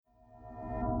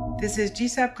This is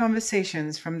GSAP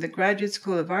Conversations from the Graduate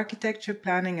School of Architecture,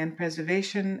 Planning and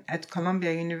Preservation at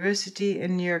Columbia University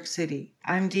in New York City.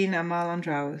 I'm Dean Amal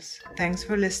Andraus. Thanks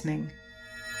for listening.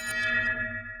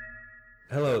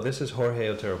 Hello, this is Jorge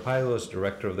Otero Pailos,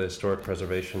 Director of the Historic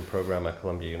Preservation Program at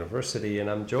Columbia University, and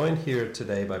I'm joined here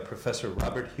today by Professor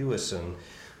Robert Hewison,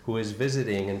 who is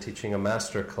visiting and teaching a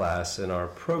master class in our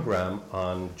program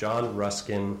on John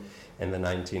Ruskin and the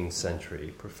 19th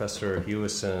century. Professor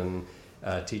Hewison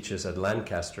teaches at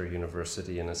Lancaster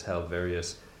University and has held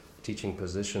various teaching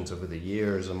positions over the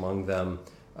years, among them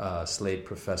Slade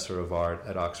Professor of Art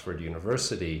at Oxford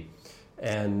University,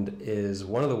 and is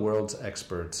one of the world's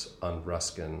experts on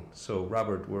Ruskin. So,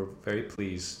 Robert, we're very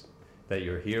pleased that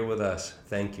you're here with us.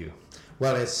 Thank you.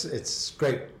 Well, it's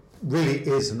great. Really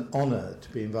is an honor to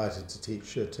be invited to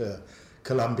teach at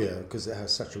Columbia because it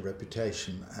has such a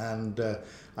reputation. And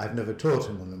I've never taught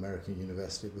in an American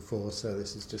university before, so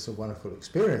this is just a wonderful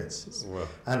experience. Well,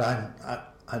 and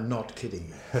I'm not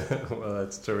kidding you. Well,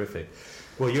 that's terrific.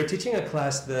 Well, you're teaching a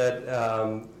class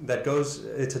that goes.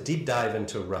 It's a deep dive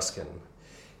into Ruskin.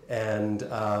 And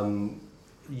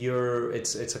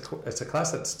it's a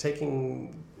class that's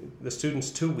taking the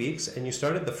students 2 weeks, and you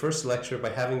started the first lecture by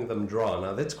having them draw.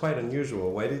 Now, that's quite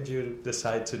unusual. Why did you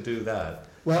decide to do that?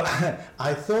 Well,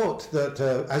 I thought that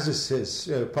as this is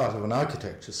part of an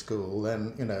architecture school,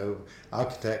 then,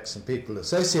 architects and people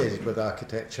associated with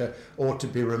architecture ought to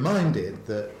be reminded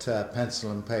that pencil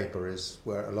and paper is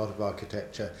where a lot of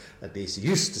architecture at least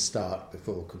used to start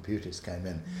before computers came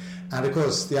in. And, of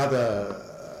course, the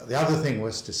other thing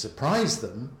was to surprise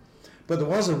them, but there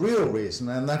was a real reason,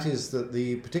 and that is that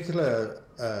the particular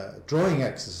drawing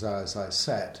exercise I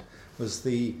set was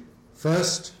the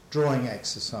first drawing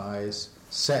exercise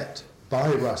set by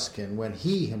Ruskin when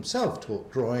he himself taught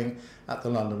drawing at the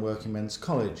London Working Men's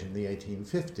College in the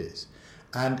 1850s.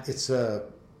 And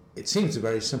it seems a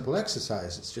very simple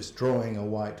exercise. It's just drawing a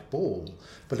white ball,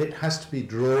 but it has to be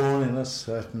drawn in a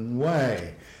certain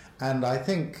way. And I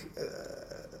think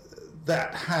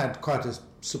that had quite a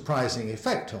surprising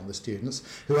effect on the students,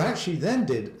 who actually then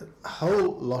did a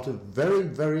whole lot of very,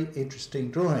 very interesting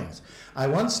drawings. I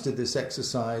once did this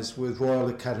exercise with Royal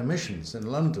Academicians in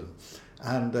London,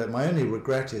 and my only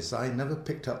regret is I never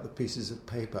picked up the pieces of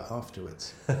paper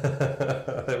afterwards.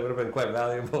 That would have been quite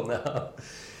valuable now.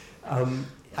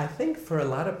 I think for a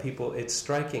lot of people it's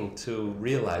striking to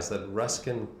realize that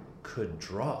Ruskin could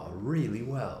draw really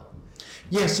well.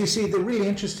 Yes, you see, the really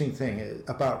interesting thing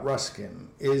about Ruskin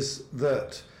is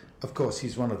that, of course,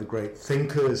 he's one of the great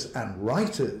thinkers and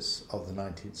writers of the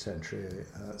 19th century,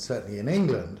 certainly in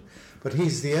England, but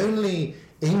he's the only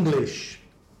English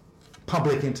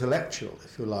public intellectual,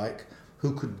 if you like,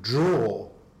 who could draw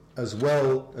as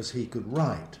well as he could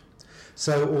write.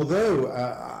 So although,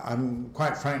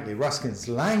 quite frankly, Ruskin's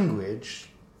language,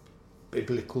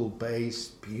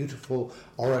 biblical-based, beautiful,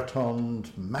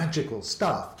 orotund, magical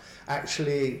stuff,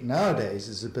 actually nowadays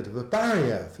is a bit of a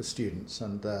barrier for students,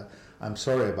 and I'm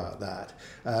sorry about that.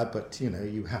 But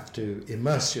you have to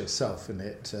immerse yourself in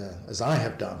it, as I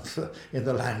have done in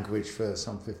the language for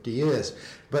some 50 years.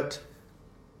 But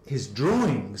his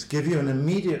drawings give you an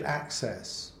immediate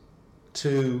access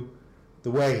to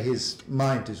the way his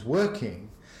mind is working,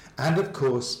 and of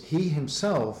course he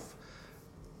himself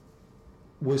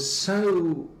was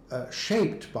so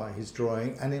shaped by his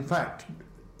drawing, and in fact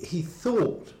he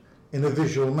thought in a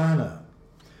visual manner.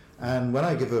 And when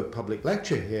I give a public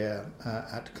lecture here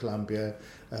at Columbia,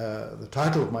 the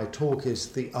title of my talk is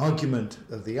The Argument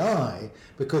of the Eye,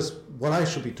 because what I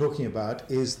shall be talking about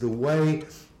is the way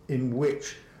in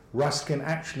which Ruskin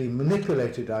actually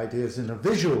manipulated ideas in a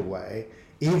visual way,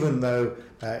 even though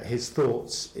his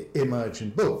thoughts emerge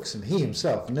in books, and he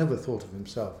himself never thought of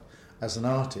himself as an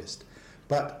artist.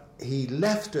 But he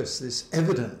left us this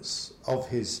evidence of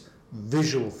his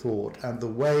visual thought and the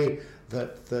way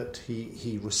that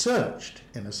he researched,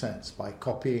 in a sense, by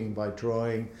copying, by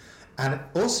drawing, and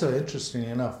also, interestingly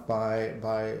enough, by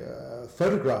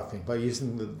photographing, by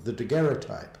using the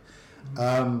daguerreotype,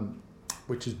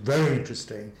 which is very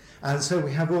interesting. And so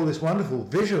we have all this wonderful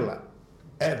visual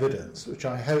evidence, which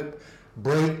I hope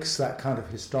breaks that kind of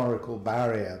historical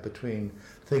barrier between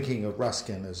thinking of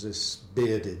Ruskin as this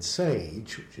bearded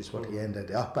sage, which is what he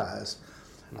ended up as,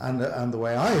 and the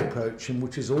way I approach him,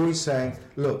 which is always saying,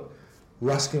 look,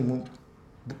 Ruskin's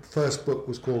first book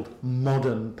was called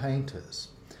Modern Painters.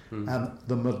 And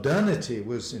the modernity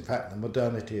was, in fact, the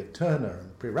modernity of Turner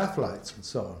and Pre-Raphaelites and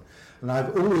so on. And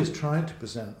I've always tried to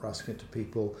present Ruskin to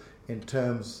people in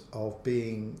terms of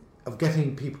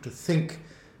getting people to think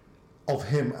of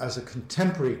him as a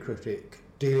contemporary critic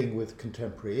dealing with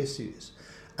contemporary issues.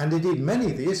 And indeed,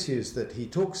 many of the issues that he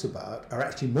talks about are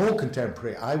actually more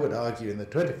contemporary, I would argue, in the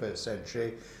 21st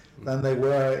century than they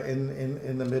were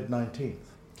in the mid-19th.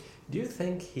 Do you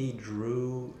think he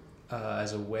drew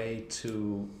as a way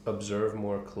to observe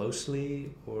more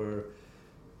closely, or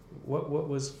what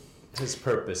was his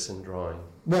purpose in drawing?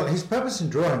 Well, his purpose in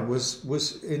drawing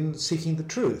was in seeking the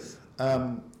truth.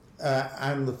 And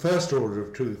the first order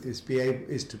of truth is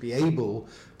to be able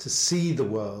to see the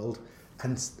world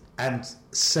and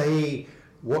say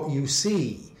what you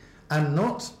see, and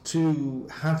not to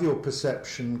have your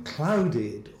perception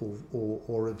clouded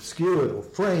or obscured or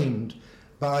framed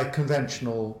by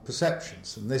conventional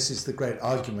perceptions. And this is the great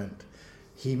argument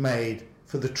he made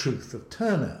for the truth of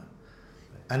Turner.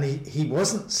 And he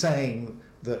wasn't saying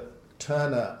that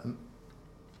Turner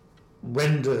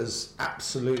renders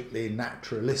absolutely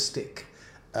naturalistic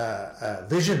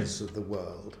visions of the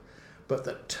world, but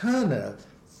that Turner,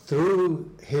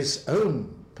 through his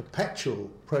own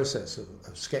perpetual process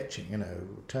of sketching,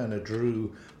 Turner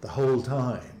drew the whole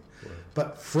time. Right.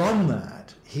 But from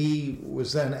that, he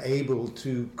was then able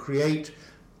to create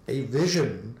a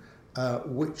vision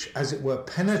which, as it were,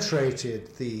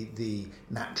 penetrated the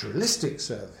naturalistic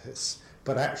surface,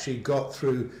 but actually got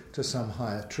through to some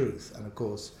higher truth. And of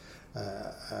course,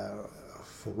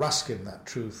 for Ruskin, that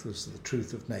truth was the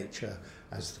truth of nature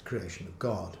as the creation of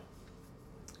God.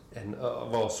 And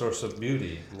of all sorts of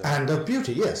beauty. And of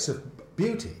beauty, yes, of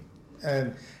beauty.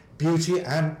 And beauty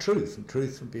and truth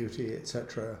and beauty,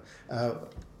 etc.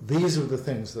 These are the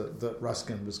things that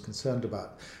Ruskin was concerned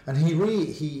about. And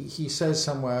he says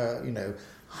somewhere,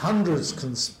 hundreds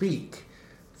can speak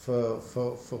for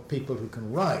people who can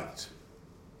write,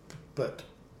 but,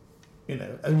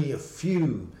 only a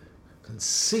few can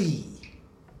see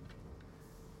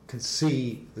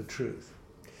the truth.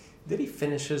 Did he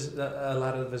finish a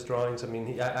lot of his drawings? I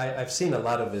mean, I've seen a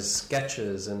lot of his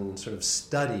sketches and sort of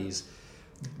studies,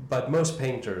 but most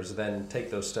painters then take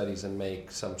those studies and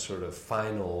make some sort of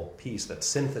final piece that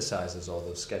synthesizes all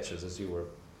those sketches, as you were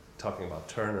talking about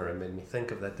Turner. It made me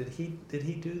think of that. Did he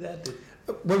do that?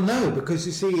 Well, no, because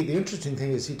you see, the interesting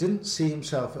thing is he didn't see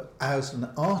himself as an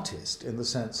artist in the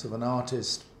sense of an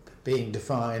artist being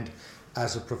defined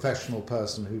as a professional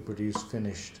person who produced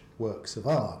finished works of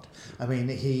art. I mean,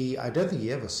 I don't think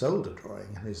he ever sold a drawing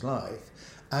in his life,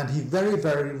 and he very,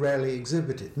 very rarely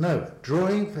exhibited. No,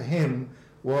 drawing for him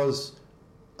was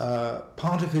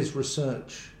part of his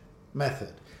research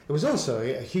method. It was also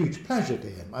a huge pleasure to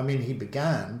him. I mean, he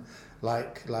began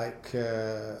like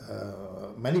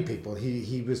many people.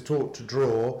 He was taught to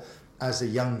draw as a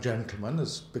young gentleman,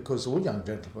 because all young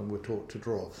gentlemen were taught to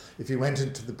draw. If you went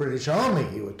into the British Army,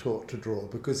 you were taught to draw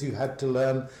because you had to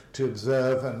learn to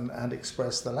observe and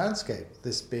express the landscape,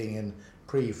 this being in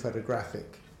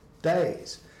pre-photographic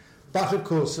days. But of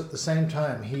course, at the same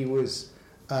time, he was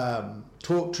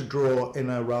taught to draw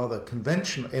in a rather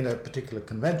particular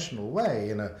conventional way,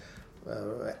 in a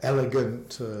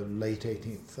elegant, late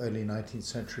 18th, early 19th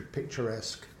century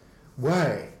picturesque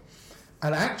way.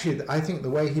 And actually, I think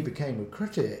the way he became a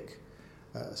critic,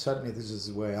 certainly this is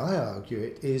the way I argue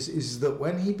it, is that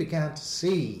when he began to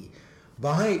see,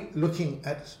 by looking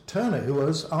at Turner, who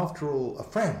was, after all, a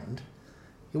friend,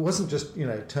 it wasn't just,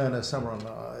 Turner somewhere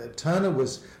on... Turner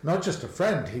was not just a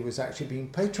friend, he was actually being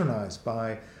patronized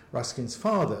by Ruskin's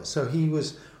father. So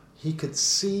he could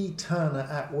see Turner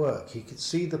at work. He could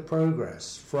see the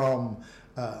progress from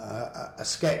a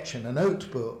sketch in a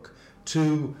notebook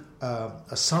to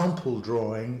a sample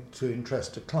drawing to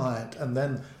interest a client, and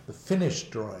then the finished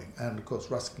drawing. And of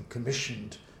course, Ruskin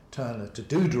commissioned Turner to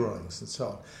do drawings and so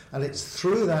on. And it's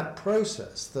through that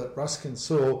process that Ruskin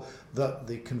saw that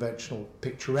the conventional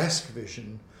picturesque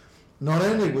vision not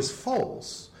only was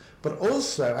false, but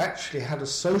also actually had a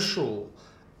social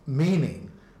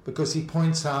meaning, because he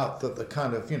points out that the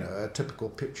kind of, a typical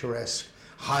picturesque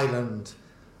Highland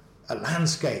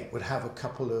landscape would have a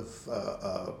couple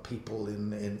of people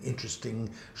in interesting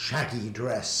shaggy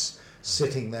dress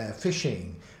sitting there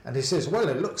fishing. And he says, well,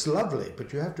 it looks lovely,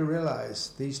 but you have to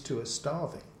realize these two are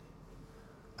starving.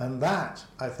 And that,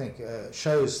 I think,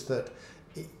 shows that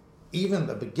even at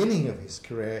the beginning of his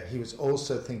career, he was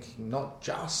also thinking not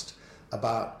just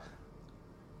about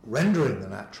rendering the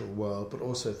natural world, but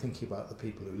also thinking about the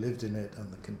people who lived in it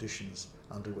and the conditions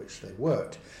under which they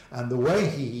worked. And the way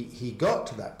he got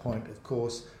to that point, of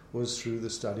course, was through the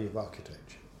study of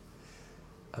architecture.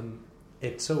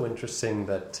 It's so interesting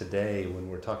that today, when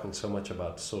we're talking so much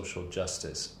about social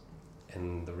justice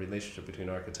and the relationship between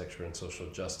architecture and social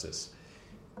justice,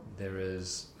 there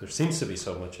seems to be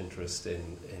so much interest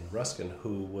in Ruskin,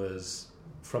 who was,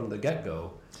 from the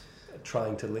get-go,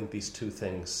 trying to link these two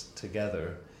things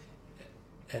together.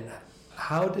 And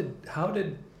how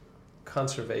did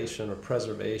conservation or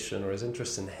preservation or his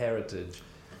interest in heritage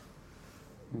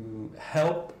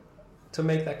help to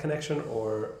make that connection,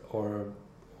 or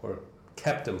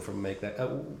kept him from making that?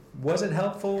 Was it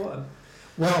helpful?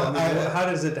 Well, how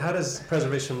does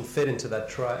preservation fit into that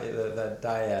that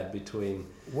dyad between?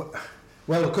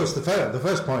 Well, of course, the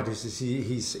first point is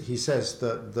he says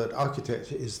that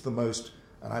architecture is the most,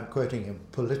 and I'm quoting him,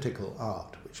 political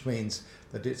art, which means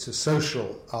that it's a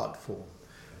social art form,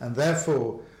 and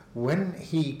therefore, when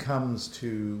he comes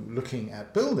to looking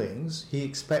at buildings, he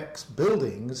expects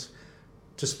buildings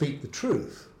to speak the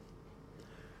truth.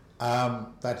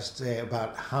 That is to say,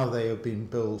 about how they have been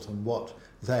built and what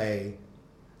they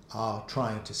are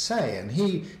trying to say. And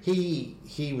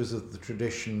he was of the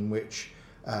tradition which,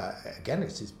 again,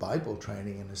 it's his Bible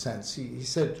training in a sense. He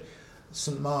said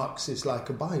St. Mark's is like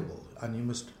a Bible, and you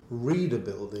must read a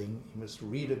building. You must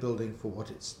read a building for what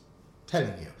it's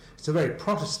telling you. It's a very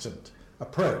Protestant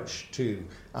approach to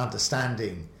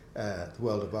understanding the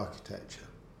world of architecture.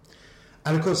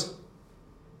 And of course,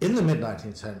 in the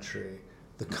mid-19th century,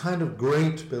 the kind of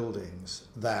great buildings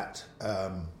that,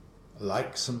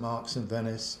 like St. Mark's in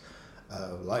Venice,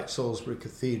 like Salisbury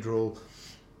Cathedral,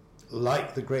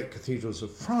 like the great cathedrals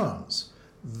of France,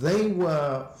 they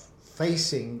were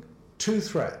facing two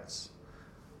threats.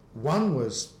 One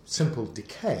was simple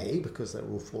decay, because they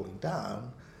were all falling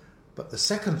down, but the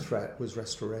second threat was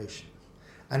restoration.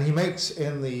 And he makes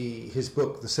in his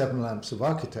book, The Seven Lamps of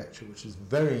Architecture, which is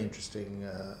very interesting,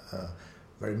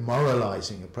 very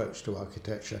moralizing approach to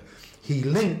architecture, he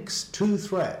links two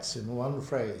threats in one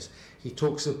phrase. He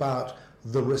talks about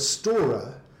the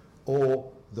restorer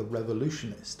or the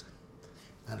revolutionist.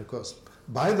 And of course,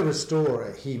 by the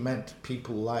restorer, he meant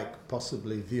people like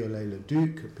possibly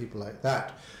Viollet-le-Duc, and people like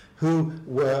that, who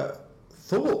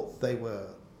thought they were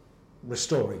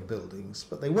restoring buildings,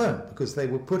 but they weren't, because they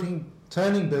were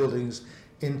turning buildings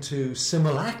into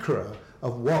simulacra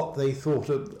of what they thought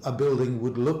a building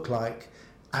would look like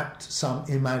at some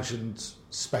imagined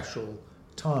special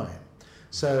time.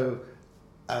 So,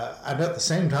 and at the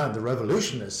same time, the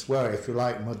revolutionists were, if you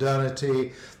like,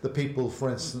 modernity, the people, for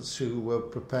instance, who were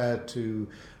prepared to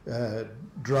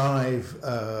drive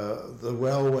the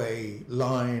railway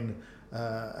line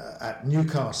at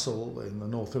Newcastle in the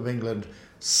north of England,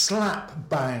 slap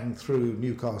bang through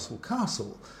Newcastle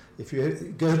Castle. If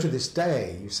you go to this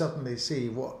day, you suddenly see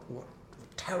what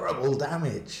terrible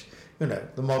damage,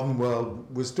 the modern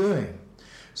world was doing.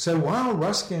 So while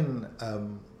Ruskin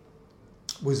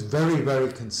was very,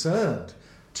 very concerned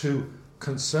to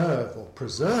conserve or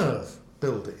preserve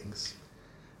buildings,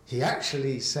 he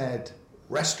actually said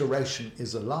restoration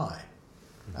is a lie.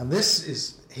 And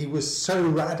he was so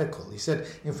radical. He said,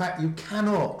 in fact, you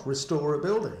cannot restore a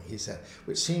building, he said,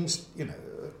 which seems,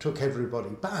 took everybody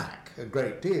back a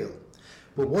great deal.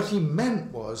 But what he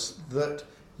meant was that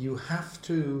you have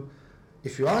to,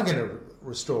 if you are going to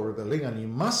restore a building, and you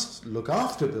must look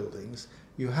after buildings,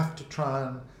 you have to try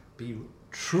and be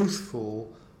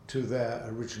truthful to their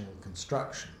original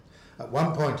construction. At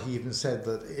one point he even said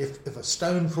that if a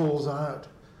stone falls out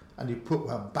and you put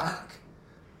one back,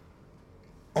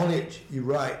 on it you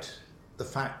write the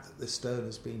fact that the stone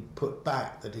has been put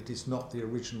back, that it is not the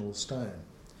original stone.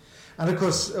 And of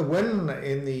course, when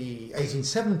in the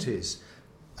 1870s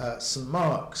St.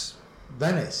 Mark's,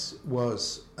 Venice,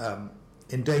 was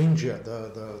in danger,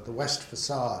 the west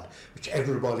facade, which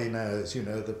everybody knows,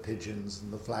 the pigeons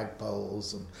and the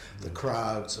flagpoles and the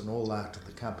crowds and all that of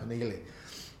the Campanile.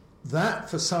 That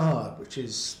facade, which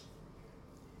is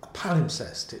a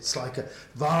palimpsest, it's like a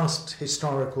vast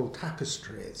historical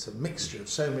tapestry, it's a mixture of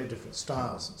so many different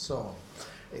styles and so on.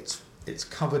 It's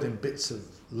covered in bits of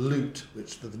loot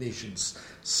which the Venetians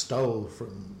stole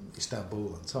from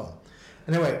Istanbul and so on.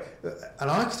 Anyway, an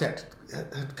architect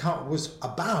was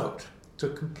about to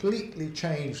completely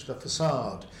change the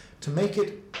facade to make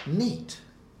it neat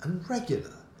and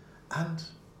regular and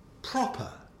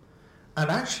proper. And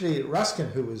actually, Ruskin,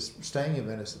 who was staying in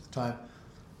Venice at the time,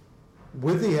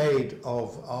 with the aid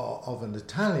of an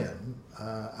Italian,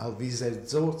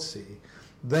 Alvise Zorzi,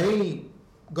 they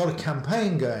got a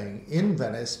campaign going in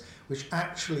Venice which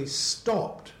actually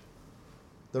stopped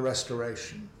the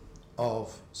restoration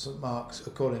of St. Mark's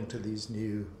according to these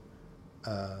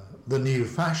the new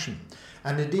fashion.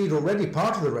 And indeed, already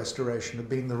part of the restoration had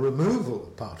been the removal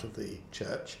of part of the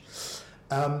church.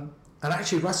 And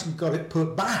actually, Ruskin got it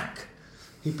put back.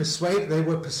 They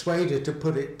were persuaded to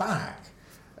put it back.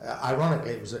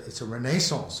 Ironically, it's a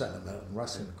Renaissance element, and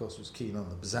Ruskin, of course, was keen on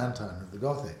the Byzantine and the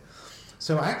Gothic.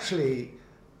 So actually,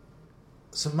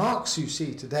 St. Mark's, you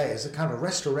see today, is a kind of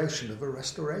restoration of a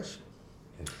restoration.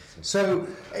 So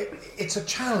it's a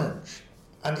challenge.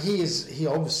 And he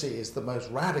obviously is the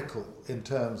most radical in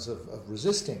terms of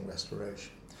resisting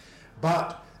restoration.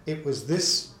 But it was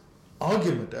this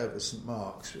argument over St.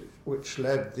 Mark's which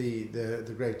led the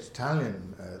great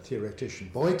Italian theoretician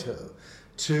Boito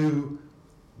to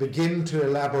begin to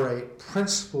elaborate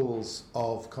principles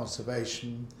of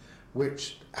conservation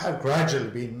which have gradually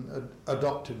been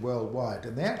adopted worldwide.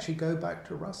 And they actually go back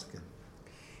to Ruskin.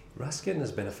 Ruskin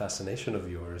has been a fascination of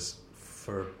yours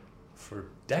for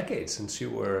decades, since you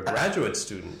were a graduate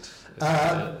student.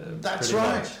 That's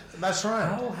right. Much. That's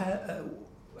right.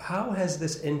 How has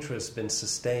this interest been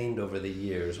sustained over the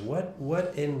years?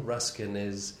 What in Ruskin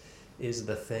is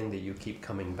the thing that you keep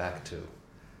coming back to?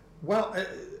 Well,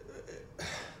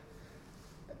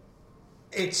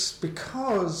 it's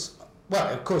because, well,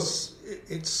 of course,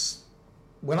 it's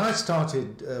when I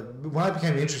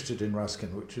became interested in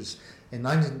Ruskin, which was in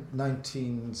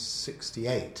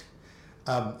 1968.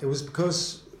 It was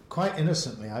because, quite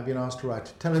innocently, I'd been asked to write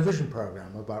a television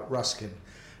program about Ruskin,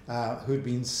 who'd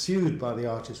been sued by the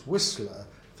artist Whistler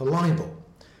for libel.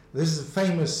 This is a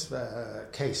famous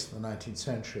case in the 19th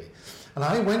century. And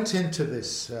I went into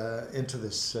this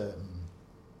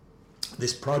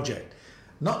project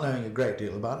not knowing a great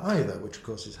deal about either, which of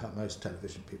course is how most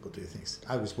television people do things.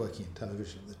 I was working in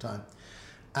television at the time.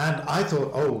 And I thought,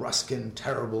 oh, Ruskin,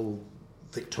 terrible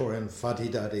Victorian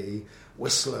fuddy-duddy,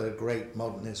 Whistler, great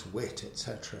modernist wit,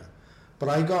 etc. But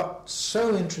I got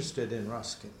so interested in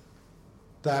Ruskin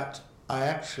that I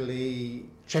actually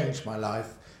changed my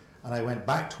life, and I went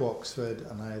back to Oxford,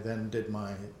 and I then did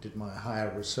my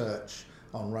higher research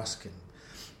on Ruskin.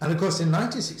 And of course, in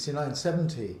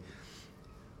 1969-70,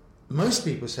 most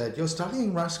people said, you're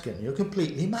studying Ruskin, you're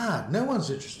completely mad. No one's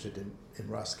interested in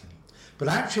Ruskin. But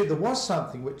actually, there was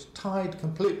something which tied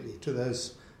completely to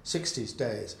those 60s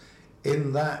days,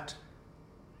 in that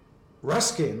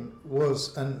Ruskin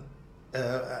was an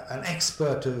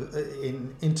expert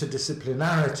in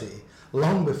interdisciplinarity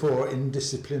long before I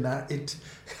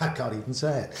can't even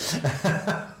say it,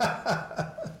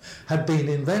 had been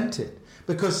invented.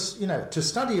 Because, to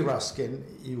study Ruskin,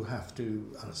 you have to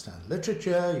understand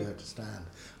literature, you have to understand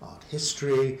art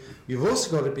history, you've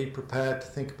also got to be prepared to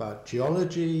think about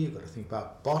geology, you've got to think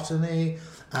about botany,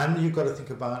 and you've got to think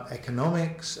about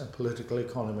economics and political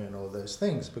economy and all those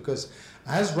things. Because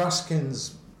as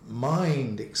Ruskin's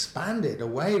mind expanded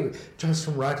away just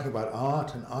from writing about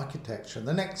art and architecture,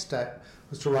 the next step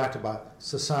was to write about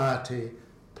society,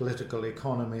 political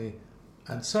economy,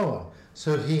 and so on.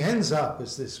 So he ends up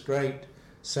as this great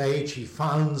sage. He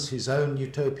founds his own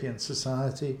utopian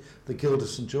society, the Guild of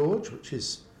St. George, which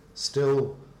is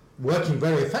still working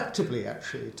very effectively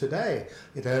actually today.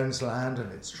 It owns land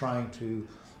and it's trying to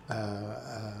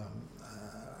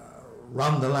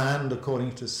run the land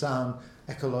according to sound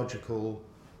ecological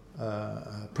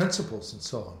principles and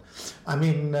so on. I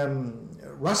mean,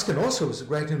 Ruskin also was a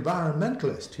great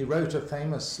environmentalist. He wrote a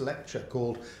famous lecture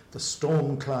called The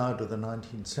Storm Cloud of the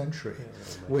 19th Century,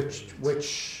 which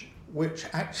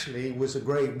actually was a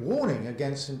great warning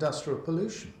against industrial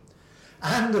pollution.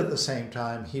 And at the same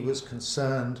time, he was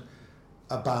concerned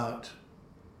about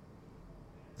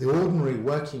the ordinary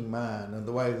working man and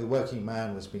the way the working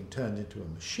man was being turned into a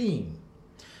machine.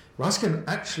 Ruskin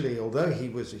actually, although he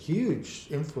was a huge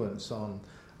influence on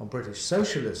British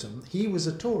socialism, he was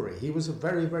a Tory. He was a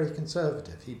very, very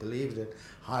conservative. He believed in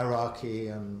hierarchy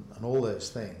and all those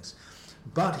things.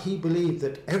 But he believed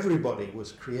that everybody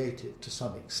was creative to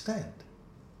some extent,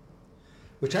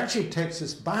 which actually takes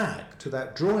us back to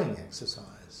that drawing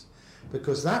exercise,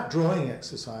 because that drawing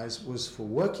exercise was for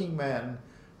working men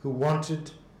who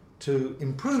wanted to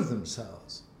improve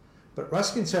themselves. But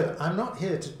Ruskin said, I'm not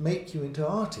here to make you into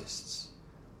artists.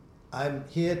 I'm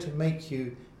here to make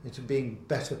you into being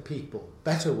better people,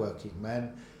 better working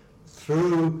men,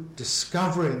 through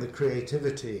discovering the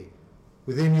creativity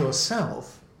within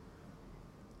yourself,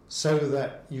 so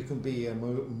that you can be a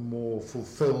more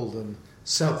fulfilled and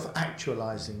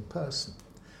self-actualizing person.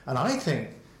 And I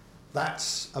think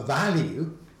that's a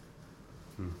value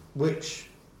which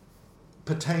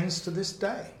pertains to this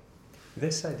day.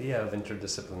 This idea of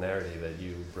interdisciplinarity that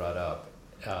you brought up,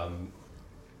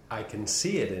 I can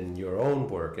see it in your own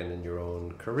work and in your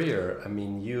own career. I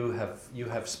mean, you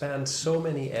have spanned so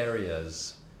many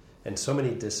areas and so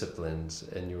many disciplines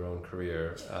in your own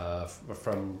career,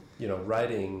 from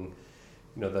writing,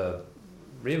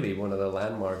 really one of the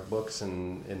landmark books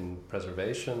in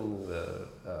preservation, the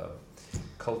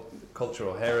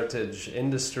cultural heritage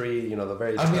industry. The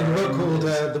very. I mean,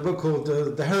 the book called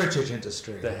The Heritage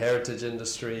Industry. The Heritage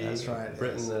Industry. That's right.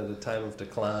 Britain at a time of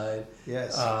decline.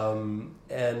 Yes.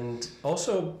 And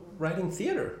also writing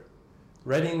theater.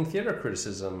 writing theater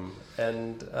criticism,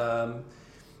 and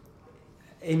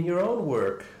in your own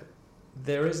work,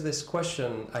 there is this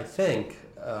question, I think,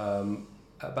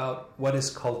 about what is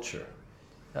culture.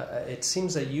 It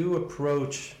seems that you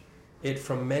approach it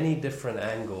from many different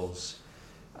angles.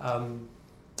 Well,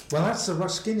 that's the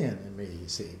Ruskinian in me, you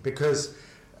see, because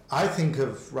I think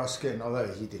of Ruskin, although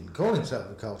he didn't call himself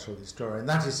a cultural historian,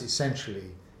 that is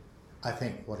essentially, I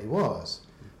think, what he was.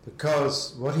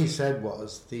 Because what he said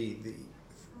was,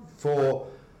 for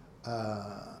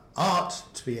art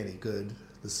to be any good,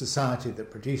 the society that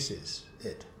produces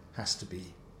it has to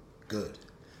be good.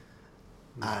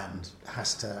 And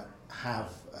has to have,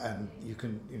 and you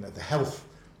can, the health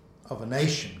of a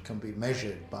nation can be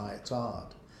measured by its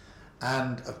art.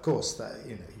 And of course, that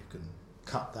you can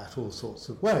cut that all sorts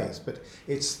of ways. But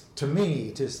to me,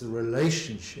 it is the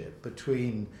relationship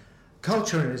between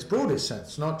culture in its broadest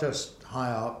sense, not just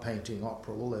high art, painting,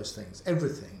 opera, all those things,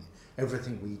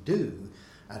 everything we do,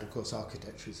 and of course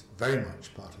architecture is very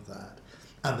much part of that.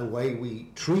 And the way we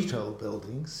treat old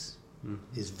buildings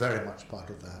is very much part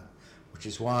of that, which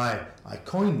is why I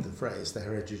coined the phrase the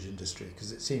heritage industry,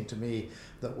 because it seemed to me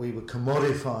that we were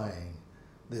commodifying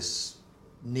this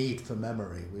need for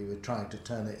memory. We were trying to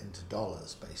turn it into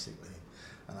dollars, basically.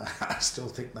 And I still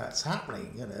think that's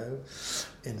happening,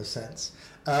 in a sense.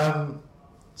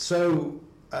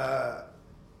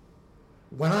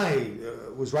 When I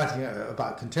was writing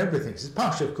about contemporary things, it's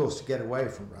partially, of course, to get away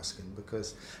from Ruskin,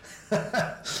 because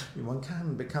one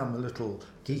can become a little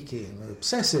geeky and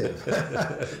obsessive.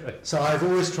 So I've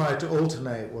always tried to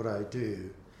alternate what I do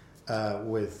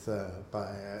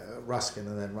by Ruskin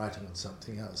and then writing on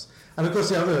something else. And of course,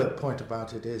 the other point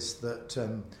about it is that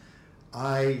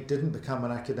I didn't become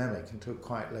an academic until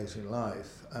quite late in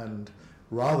life, and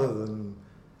rather than,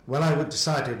 when I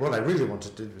decided what I really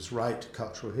wanted to do was write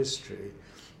cultural history,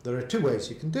 there are two ways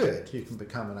you can do it. You can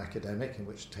become an academic, in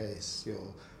which case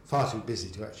you're far too busy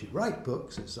to actually write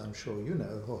books, as I'm sure you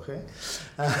know, Jorge.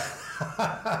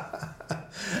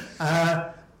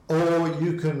 Or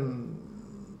you can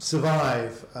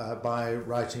survive by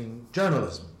writing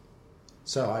journalism.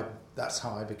 So that's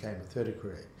how I became a theatre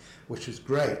critic, which was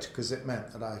great because it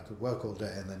meant that I could work all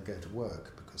day and then go to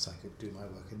work, because I could do my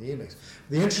work in the evenings.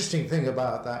 The interesting thing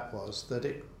about that was that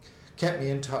it kept me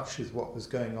in touch with what was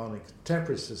going on in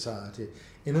contemporary society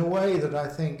in a way that I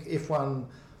think, if one,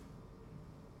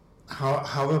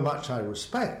 however much I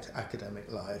respect academic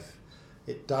life,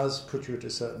 it does put you at a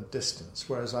certain distance,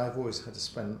 whereas I've always had to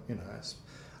spend,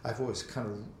 I've always kind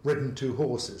of ridden two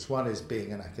horses. One is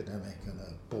being an academic and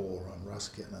a bore on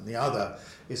Ruskin, and the other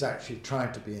is actually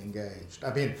trying to be engaged.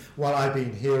 I mean, while I've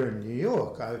been here in New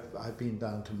York, I've been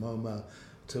down to MoMA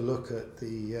to look at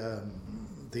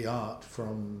the art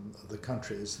from the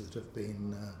countries that have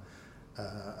been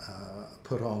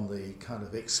put on the kind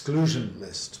of exclusion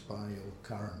list by your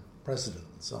current president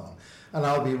and so on. And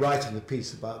I'll be writing a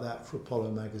piece about that for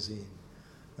Apollo magazine,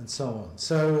 and so on.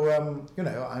 So,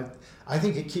 I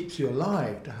think it keeps you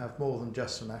alive to have more than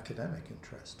just an academic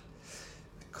interest.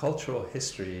 Cultural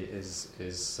history is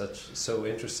so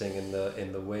interesting in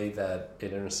the way that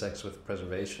it intersects with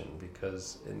preservation,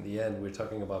 because in the end we're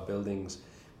talking about buildings,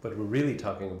 but we're really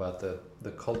talking about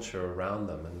the culture around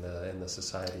them and the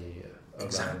society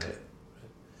around it.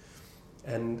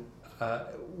 And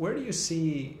where do you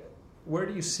see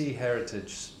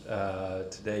heritage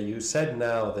today? You said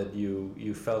now that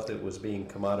you felt it was being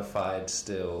commodified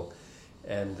still,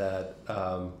 and that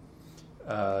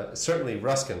certainly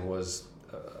Ruskin was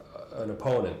an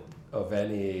opponent of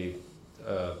any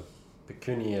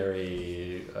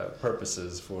pecuniary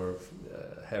purposes for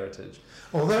heritage.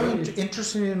 Although,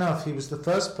 interestingly enough, he was the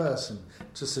first person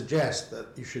to suggest that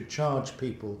you should charge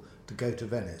people to go to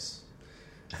Venice.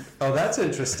 Oh, that's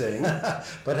interesting.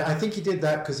 But I think he did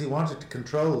that because he wanted to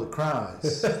control the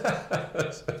crowds. And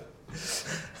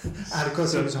of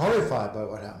course, he was horrified by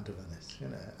what happened to Venice.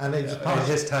 And it was in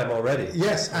his time already.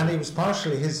 Yes, and it was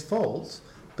partially his fault,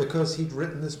 because he'd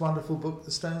written this wonderful book,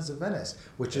 The Stones of Venice,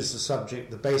 which is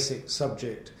the basic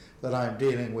subject that I'm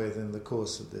dealing with in the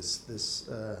course of this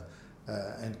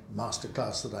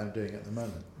masterclass that I'm doing at the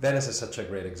moment. Venice is such a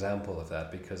great example of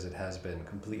that, because it has been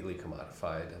completely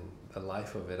commodified, and the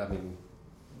life of it, I mean,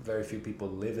 very few people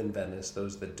live in Venice.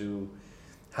 Those that do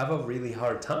have a really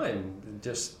hard time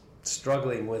just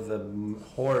struggling with the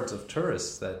hordes of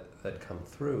tourists that come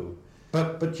through.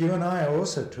 But you and I are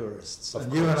also tourists,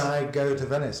 and you and I go to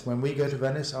Venice. When we go to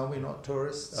Venice, are we not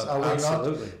tourists? Are we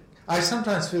absolutely. Not? I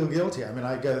sometimes feel guilty. I mean,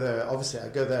 I go there, obviously I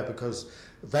go there because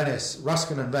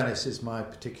Ruskin and Venice is my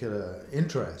particular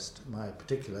interest,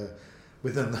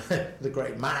 within the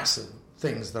great mass of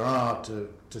things there are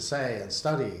to say and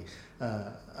study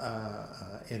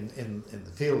in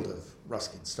the field of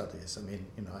Ruskin studies. I mean,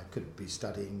 I could be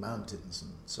studying mountains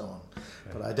and so on,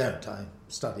 but I don't. I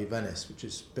study Venice, which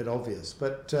is a bit obvious.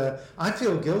 But I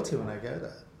feel guilty when I go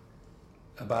there.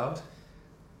 About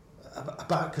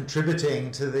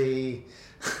contributing to the,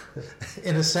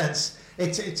 in a sense,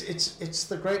 it's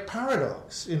the great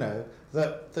paradox,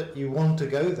 that you want to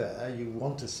go there, you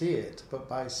want to see it, but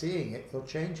by seeing it, you're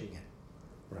changing it.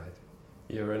 Right.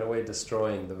 You're in a way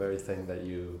destroying the very thing that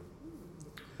you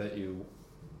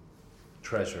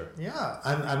treasure. Yeah,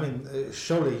 I mean,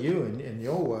 surely you in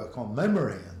your work on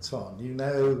memory and so on, you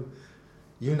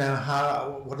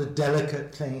know what a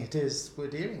delicate thing it is we're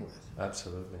dealing with.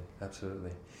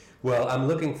 Absolutely. Well, I'm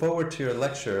looking forward to your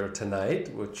lecture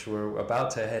tonight, which we're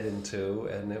about to head into,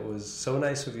 and it was so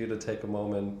nice of you to take a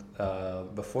moment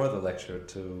before the lecture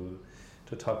to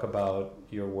talk about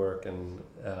your work and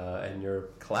your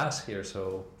class here.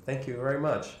 So thank you very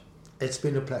much. It's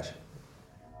been a pleasure.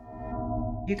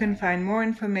 You can find more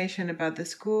information about the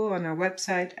school on our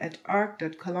website at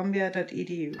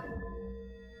arc.columbia.edu.